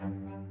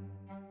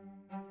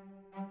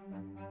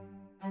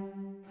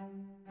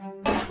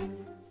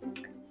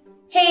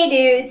Hey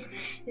dudes,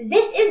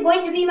 this is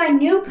going to be my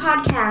new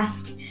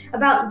podcast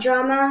about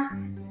drama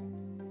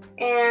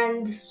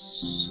and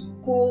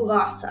school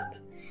gossip.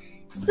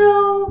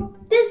 So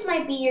this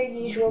might be your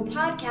usual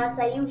podcast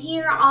that you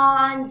hear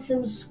on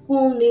some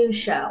school news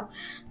show.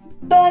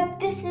 But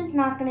this is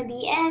not going to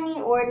be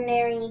any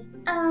ordinary,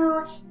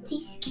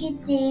 this kid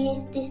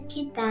this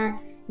kid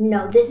that.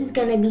 No, this is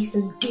going to be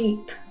some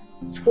deep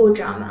school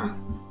drama.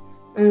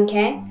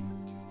 Okay?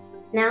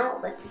 Now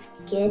let's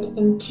get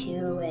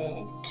into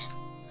it.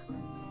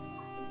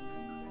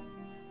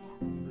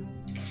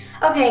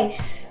 Okay,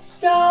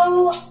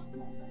 so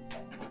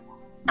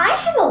I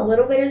have a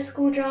little bit of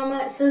school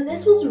drama, so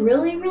this was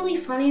really, really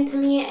funny to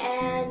me,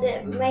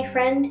 and my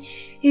friend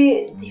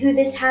who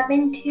this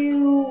happened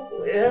to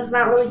is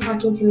not really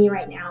talking to me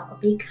right now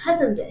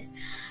because of this,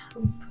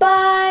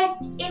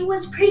 but it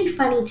was pretty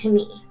funny to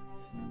me.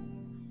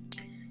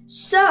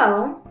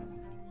 So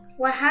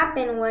what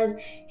happened was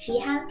she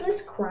had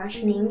this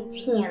crush named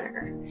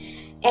Tanner,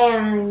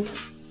 and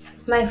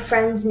my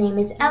friend's name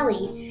is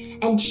Ellie,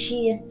 and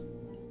she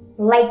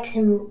liked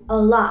him a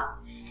lot.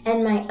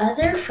 And my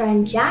other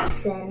friend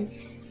Jackson,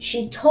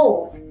 she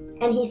told,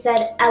 and he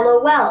said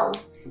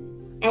LOLs.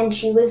 And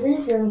she was in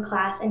Zoom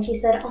class, and she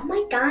said, "Oh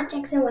my God,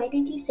 Jackson, why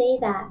did you say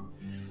that?"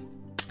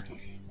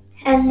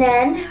 And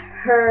then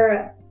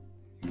her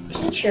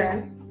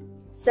teacher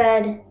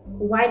said,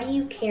 "Why do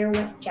you care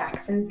what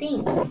Jackson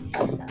thinks?"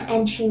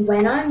 And she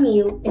went on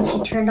mute, and she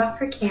turned off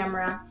her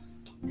camera,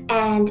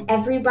 and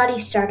everybody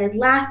started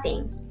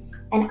laughing.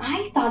 And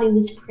I thought it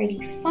was pretty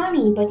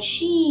funny, but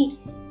she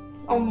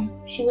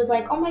was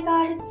like, "Oh my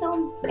God, it's so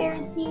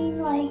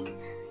embarrassing, like,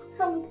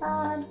 oh my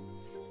God."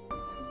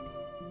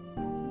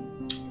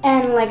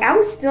 And like, I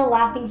was still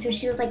laughing, so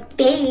she was like,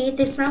 "Babe,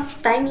 it's not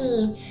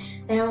funny."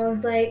 And I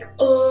was like,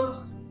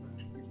 "Oh,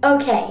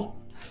 okay."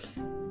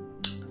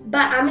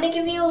 But I'm going to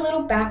give you a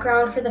little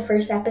background for the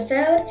first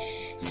episode.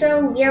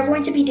 So we are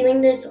going to be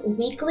doing this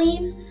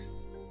weekly,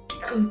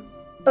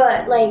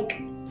 but like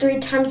 3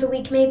 times a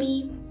week,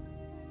 maybe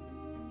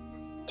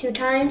 2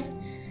 times.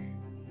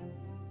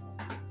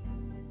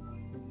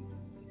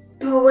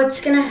 But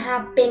what's going to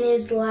happen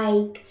is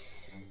like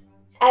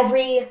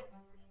every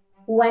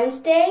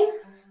Wednesday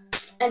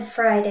and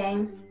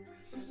Friday,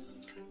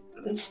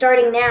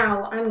 starting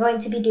now, I'm going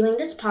to be doing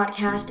this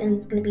podcast, and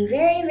it's going to be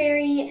very,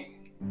 very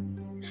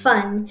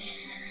fun.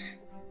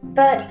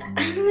 But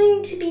I'm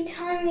going to be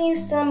telling you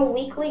some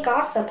weekly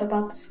gossip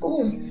about the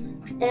school.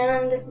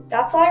 And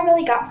that's all I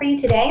really got for you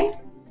today.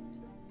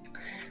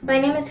 My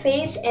name is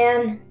Faith,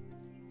 and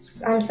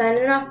I'm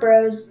signing off,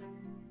 bros.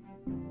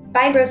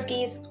 Bye,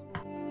 broskies.